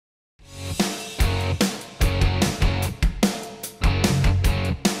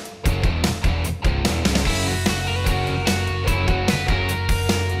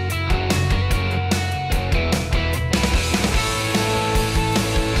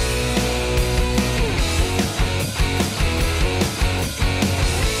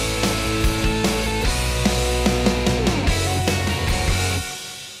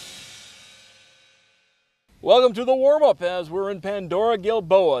Welcome to the warm-up as we're in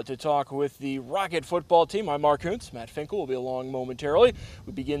Pandora-Gilboa to talk with the Rocket football team. I'm Mark Kuntz. Matt Finkel will be along momentarily.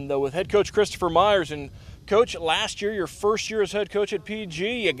 We begin, though, with head coach Christopher Myers. And, Coach, last year, your first year as head coach at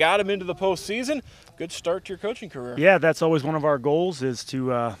PG, you got him into the postseason. Good start to your coaching career. Yeah, that's always one of our goals is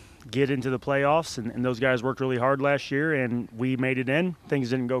to get into the playoffs, and those guys worked really hard last year, and we made it in.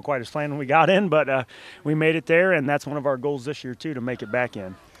 Things didn't go quite as planned when we got in, but we made it there, and that's one of our goals this year, too, to make it back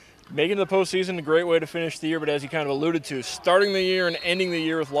in. Making the postseason, a great way to finish the year, but as you kind of alluded to, starting the year and ending the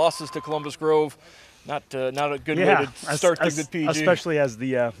year with losses to Columbus Grove, not a good way to start things at PG. Especially as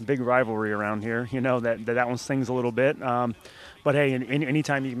the big rivalry around here, you know, that one stings a little bit. But, hey,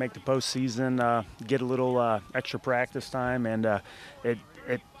 anytime you can make the postseason, get a little extra practice time, and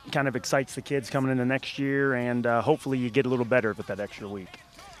it kind of excites the kids coming into next year, and hopefully you get a little better with that extra week.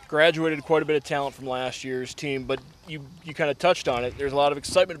 Graduated quite a bit of talent from last year's team, but you kind of touched on it. There's a lot of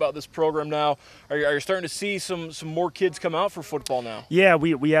excitement about this program now. Are you starting to see some more kids come out for football now? Yeah,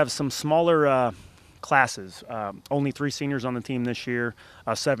 we have some smaller classes. Only 3 seniors on the team this year,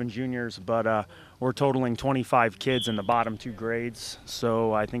 7 juniors, but we're totaling 25 kids in the bottom 2 grades.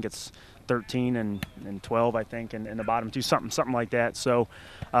 So I think it's 13 and 12, I think, in the bottom 2, something like that. So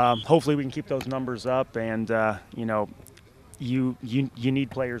hopefully we can keep those numbers up, and you know, you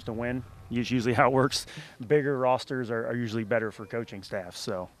need players to win. It's usually how it works. Bigger rosters are usually better for coaching staff.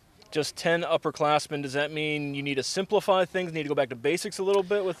 So, just 10 upperclassmen. Does that mean you need to simplify things? Need to go back to basics a little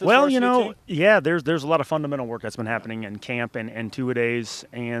bit with this? Well, you know, team? Yeah. There's a lot of fundamental work that's been happening in camp and two-a-days,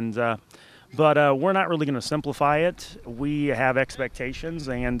 and but we're not really going to simplify it. We have expectations,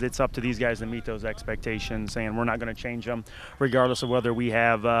 and it's up to these guys to meet those expectations, and we're not going to change them regardless of whether we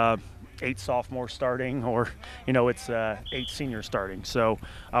have 8 sophomores starting or, you know, it's 8 seniors starting. So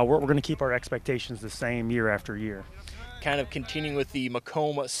we're going to keep our expectations the same year after year. Kind of continuing with the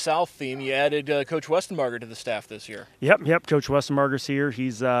Macomb South theme, you added Coach Westenbarger to the staff this year. Yep. Coach Westenbarger's here.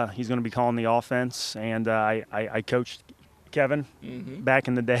 He's going to be calling the offense, and I coached Kevin back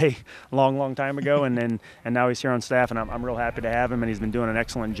in the day, long time ago, and now he's here on staff, and I'm real happy to have him, and he's been doing an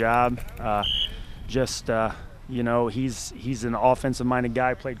excellent job. You know, he's an offensive-minded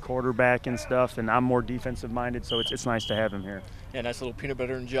guy, played quarterback and stuff, and I'm more defensive-minded, so it's nice to have him here. Yeah, nice little peanut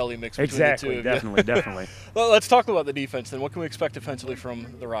butter and jelly mix between exactly, the two. Definitely. Well, let's talk about the defense then. What can we expect defensively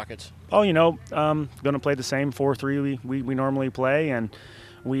from the Rockets? Oh, you know, going to play the same 4-3 we normally play, and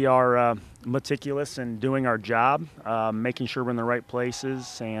we are meticulous in doing our job, making sure we're in the right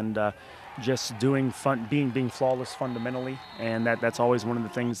places, and just doing being flawless fundamentally, and that's always one of the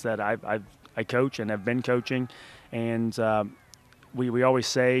things that I coach and have been coaching, and we always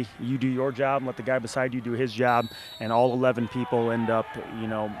say you do your job and let the guy beside you do his job, and all 11 people end up, you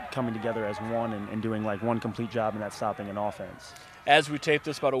know, coming together as one and doing like one complete job, and that's stopping an offense. As we tape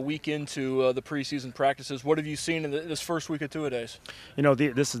this about a week into the preseason practices, what have you seen in this first week of two-a-days? You know,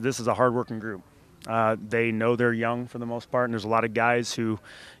 this is a hard-working group. They know they're young for the most part, and there's a lot of guys who,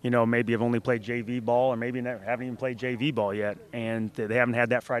 you know, maybe have only played JV ball or maybe haven't even played JV ball yet, and they haven't had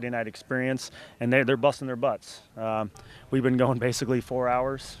that Friday night experience, and they're busting their butts. We've been going basically 4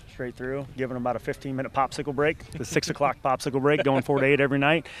 hours straight through, giving them about a 15-minute popsicle break, the 6 o'clock popsicle break, going 4 to 8 every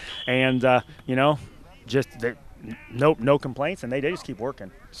night, and, you know, just no complaints, and they just keep working.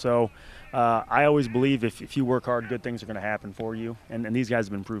 So I always believe if you work hard, good things are going to happen for you, and these guys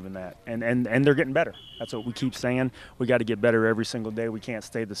have been proving that, and they're getting better. That's what we keep saying. We got to get better every single day. We can't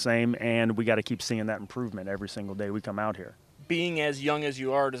stay the same, and we got to keep seeing that improvement every single day we come out here. Being as young as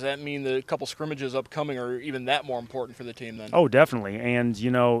you are, does that mean the couple scrimmages upcoming are even that more important for the team then? Oh, definitely. And,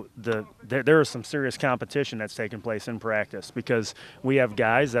 you know, there is some serious competition that's taking place in practice because we have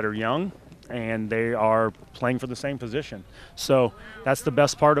guys that are young and they are playing for the same position. So that's the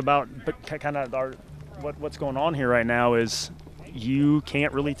best part about kind of what's going on here right now is you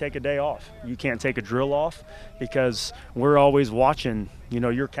can't really take a day off. You can't take a drill off because we're always watching, you know,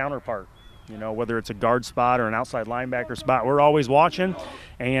 your counterpart. You know, whether it's a guard spot or an outside linebacker spot, we're always watching,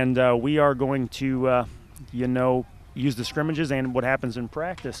 and we are going to, you know, use the scrimmages and what happens in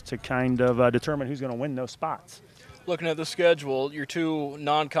practice to kind of determine who's going to win those spots. Looking at the schedule, your 2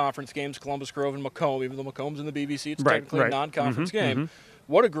 non-conference games, Columbus Grove and Macomb, even though Macomb's in the BBC, it's technically a non-conference game.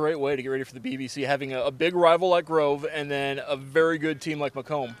 What a great way to get ready for the BBC, having a big rival like Grove and then a very good team like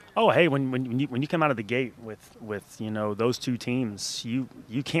Macomb. Oh, hey, when you come out of the gate with you know those 2 teams, you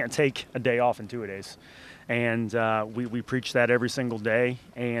can't take a day off in two-a-days. And we preach that every single day,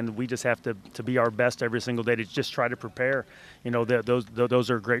 and we just have to be our best every single day to just try to prepare. You know, those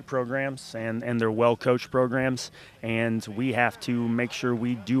are great programs, and they're well-coached programs, and we have to make sure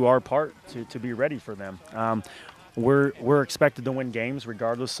we do our part to be ready for them. we're expected to win games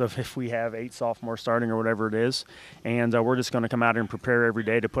regardless of if we have 8 sophomores starting or whatever it is, and we're just going to come out here and prepare every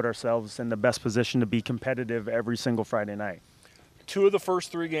day to put ourselves in the best position to be competitive every single Friday night. 2 of the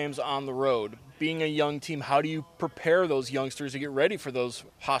first 3 games on the road. Being a young team, how do you prepare those youngsters to get ready for those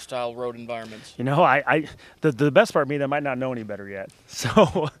hostile road environments? You know, the best part of me, they might not know any better yet.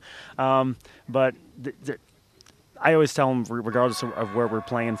 So, but I always tell them, regardless of where we're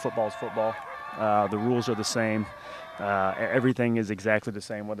playing, football is football. The rules are the same. Everything is exactly the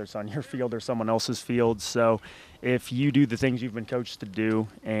same, whether it's on your field or someone else's field. So if you do the things you've been coached to do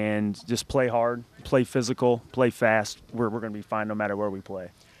and just play hard, play physical, play fast, we're going to be fine no matter where we play.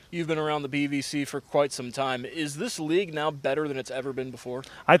 You've been around the BVC for quite some time. Is this league now better than it's ever been before?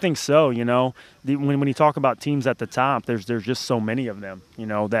 I think so. You know, when you talk about teams at the top, there's just so many of them. You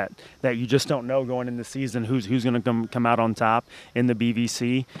know that you just don't know going into the season who's going to come out on top in the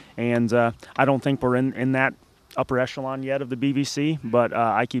BVC. And I don't think we're in that upper echelon yet of the BVC. But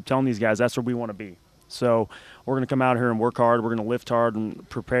I keep telling these guys that's where we want to be. So we're going to come out here and work hard. We're going to lift hard and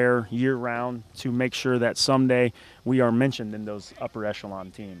prepare year-round to make sure that someday we are mentioned in those upper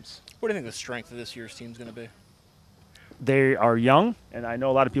echelon teams. What do you think the strength of this year's team is going to be? They are young, and I know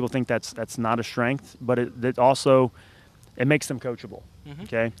a lot of people think that's not a strength, but it also makes them coachable. Mm-hmm.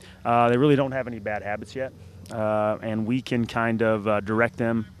 Okay, they really don't have any bad habits yet, and we can kind of direct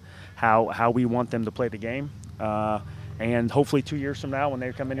them how we want them to play the game. And hopefully 2 years from now, when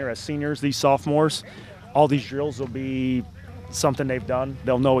they come in here as seniors, these sophomores, all these drills will be something they've done.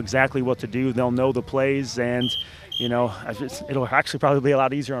 They'll know exactly what to do. They'll know the plays, and you know, it'll actually probably be a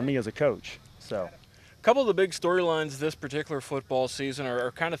lot easier on me as a coach. So, a couple of the big storylines this particular football season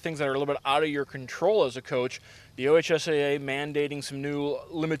are kind of things that are a little bit out of your control as a coach. The OHSAA mandating some new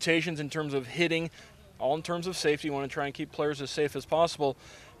limitations in terms of hitting, all in terms of safety. You want to try and keep players as safe as possible.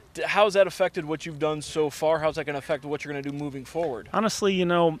 How's that affected what you've done so far? How's that going to affect what you're going to do moving forward? Honestly, you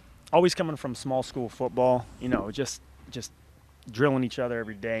know, always coming from small school football, you know, just drilling each other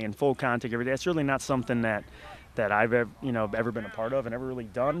every day and full contact every day. It's really not something that I've ever been a part of and ever really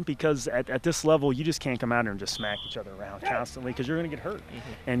done, because at this level you just can't come out here and just smack each other around constantly, because you're going to get hurt.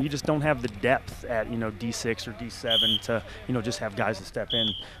 Mm-hmm. And you just don't have the depth at D6 or D7 to just have guys to step in.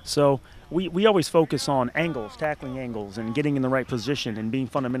 So we always focus on angles, tackling angles, and getting in the right position and being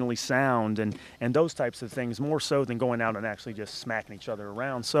fundamentally sound and those types of things, more so than going out and actually just smacking each other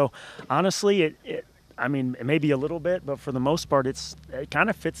around. So honestly, it may be a little bit, but for the most part it kind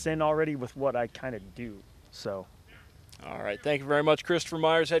of fits in already with what I kind of do. So, all right. Thank you very much, Christopher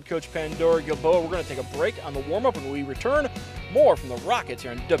Myers, head coach Pandora-Gilboa. We're going to take a break on the warm-up. When we return, more from the Rockets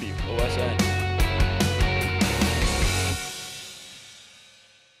here on WOSN.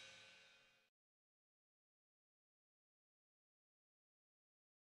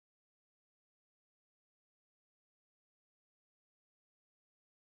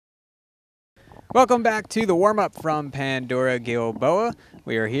 Welcome back to the warm-up from Pandora-Gilboa.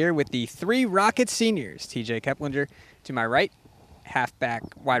 We are here with the 3 Rockets seniors. TJ Keplinger to my right, halfback,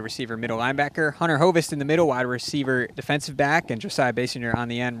 wide receiver, middle linebacker. Hunter Hovest in the middle, wide receiver, defensive back. And Josiah Basinger on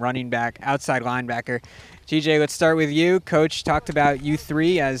the end, running back, outside linebacker. TJ, let's start with you. Coach talked about you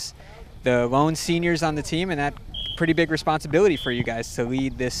 3 as the lone seniors on the team, and that pretty big responsibility for you guys to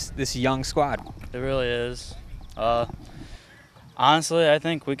lead this young squad. It really is. Honestly, I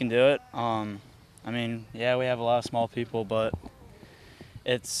think we can do it. Yeah, we have a lot of small people, but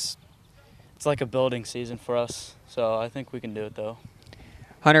it's like a building season for us, so I think we can do it, though.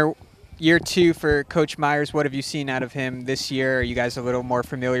 Hunter, year 2 for Coach Myers. What have you seen out of him this year? Are you guys a little more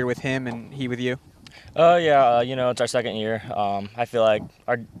familiar with him and he with you? It's our second year. I feel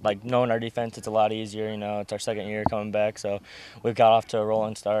like knowing our defense, it's a lot easier. It's our second year coming back, so we've got off to a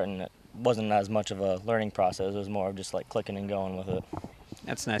rolling start, and it wasn't as much of a learning process. It was more of just like clicking and going with it.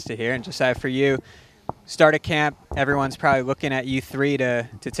 That's nice to hear. And Josiah, for you, start of camp, everyone's probably looking at you 3 to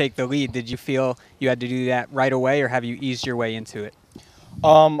take the lead. Did you feel you had to do that right away, or have you eased your way into it?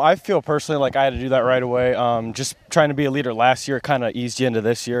 I feel personally like I had to do that right away. Just trying to be a leader last year kind of eased you into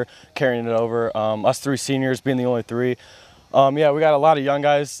this year, carrying it over. Us 3 seniors being the only 3. We got a lot of young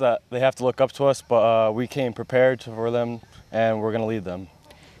guys that they have to look up to us, but we came prepared for them, and we're going to lead them.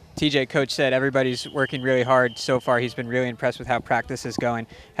 TJ, Coach said everybody's working really hard so far. He's been really impressed with how practice is going.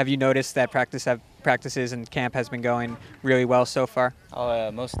 Have you noticed that practices and camp has been going really well so far? Oh, yeah,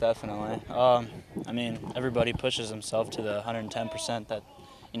 most definitely. Everybody pushes himself to the 110% that,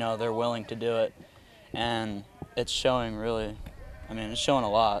 they're willing to do it. And it's showing really, it's showing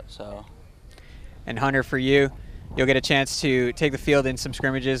a lot, so. And Hunter, for you, you'll get a chance to take the field in some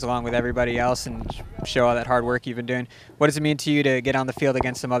scrimmages along with everybody else and show all that hard work you've been doing. What does it mean to you to get on the field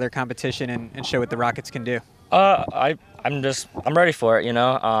against some other competition and show what the Rockets can do? I'm ready for it, you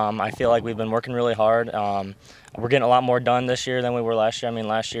know. I feel like we've been working really hard. We're getting a lot more done this year than we were last year. I mean,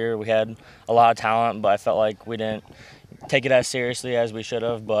 last year we had a lot of talent, but I felt like we didn't take it as seriously as we should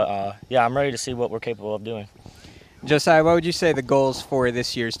have. But, yeah, I'm ready to see what we're capable of doing. Josiah, what would you say the goals for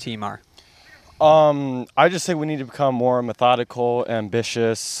this year's team are? I just think we need to become more methodical,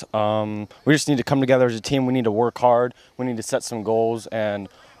 ambitious. We just need to come together as a team. We need to work hard. We need to set some goals, and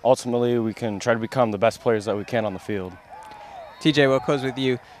ultimately we can try to become the best players that we can on the field. TJ, we'll close with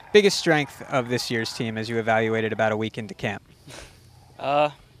you. Biggest strength of this year's team as you evaluated about a week into camp?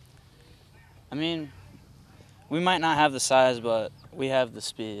 I mean, we might not have the size, but we have the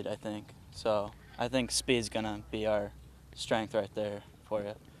speed, I think. So I think speed's going to be our strength right there for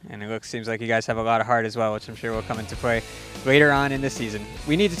it. And it seems like you guys have a lot of heart as well, which I'm sure will come into play later on in the season.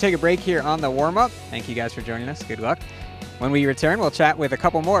 We need to take a break here on the warm-up. Thank you guys for joining us. Good luck. When we return, we'll chat with a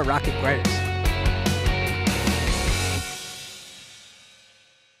couple more Rocket players.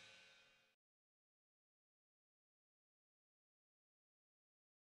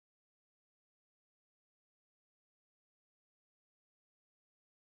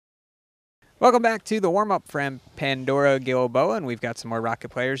 Welcome back to the warm-up from Pandora-Gilboa, and we've got some more Rocket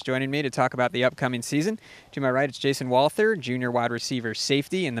players joining me to talk about the upcoming season. To my right, it's Jason Walther, junior wide receiver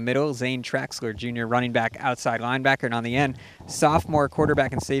safety. In the middle, Zane Traxler, junior running back outside linebacker. And on the end, sophomore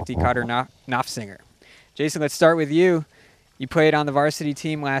quarterback and safety Carter Knopfsinger. Jason, let's start with you. You played on the varsity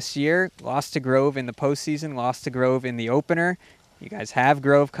team last year, lost to Grove in the postseason, lost to Grove in the opener. You guys have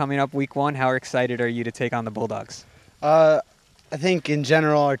Grove coming up week 1. How excited are you to take on the Bulldogs? I think in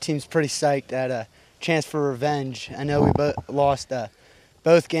general our team's pretty psyched at a chance for revenge. I know we lost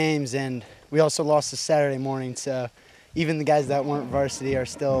both games, and we also lost the Saturday morning, so even the guys that weren't varsity are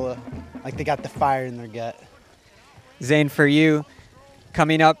still like they got the fire in their gut. Zane, for you,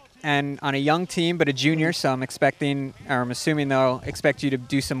 coming up and on a young team but a junior, so I'm assuming they'll expect you to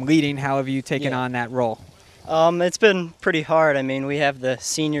do some leading. How have you taken on that role? It's been pretty hard. I mean, we have the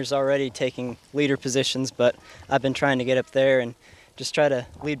seniors already taking leader positions, but I've been trying to get up there and just try to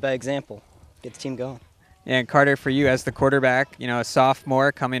lead by example, get the team going. Yeah, and Carter, for you as the quarterback, you know, a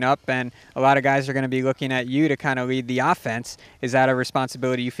sophomore coming up, and a lot of guys are going to be looking at you to kind of lead the offense. Is that a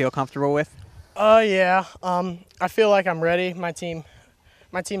responsibility you feel comfortable with? Yeah. I feel like I'm ready. My team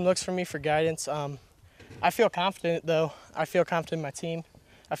looks for me for guidance. I feel confident, though. I feel confident in my team.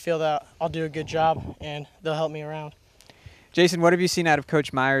 I feel that I'll do a good job, and they'll help me around. Jason, what have you seen out of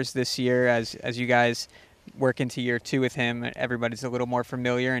Coach Myers this year as you guys work into year 2 with him? Everybody's a little more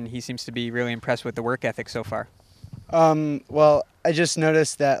familiar, and he seems to be really impressed with the work ethic so far. Well, I just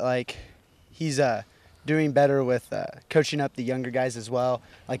noticed that, like, he's doing better with coaching up the younger guys as well,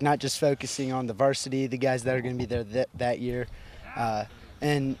 like not just focusing on the varsity, the guys that are going to be there that year.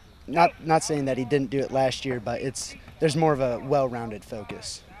 And not saying that he didn't do it last year, but there's more of a well-rounded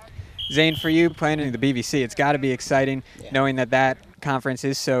focus. Zane, for you playing in the BVC, it's got to be exciting knowing that conference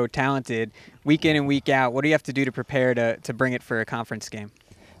is so talented. Week in and week out, what do you have to do to prepare to bring it for a conference game?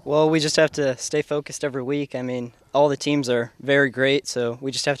 Well, we just have to stay focused every week. I mean, all the teams are very great, so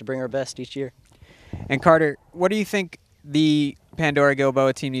we just have to bring our best each year. And Carter, what do you think the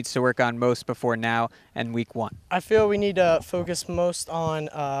Pandora-Gilboa team needs to work on most before now and week 1? I feel we need to focus most on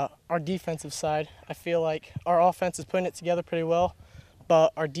our defensive side. I feel like our offense is putting it together pretty well,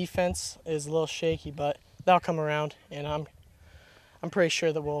 but our defense is a little shaky, but that'll come around, and I'm pretty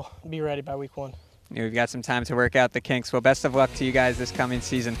sure that we'll be ready by week 1. We've got some time to work out the kinks. Well, best of luck to you guys this coming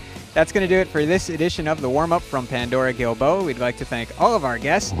season. That's going to do it for this edition of the warm-up from Pandora-Gilboa. We'd like to thank all of our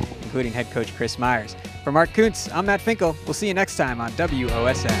guests, including head coach Chris Myers. For Mark Kuntz, I'm Matt Finkel. We'll see you next time on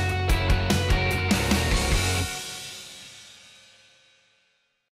WOSN.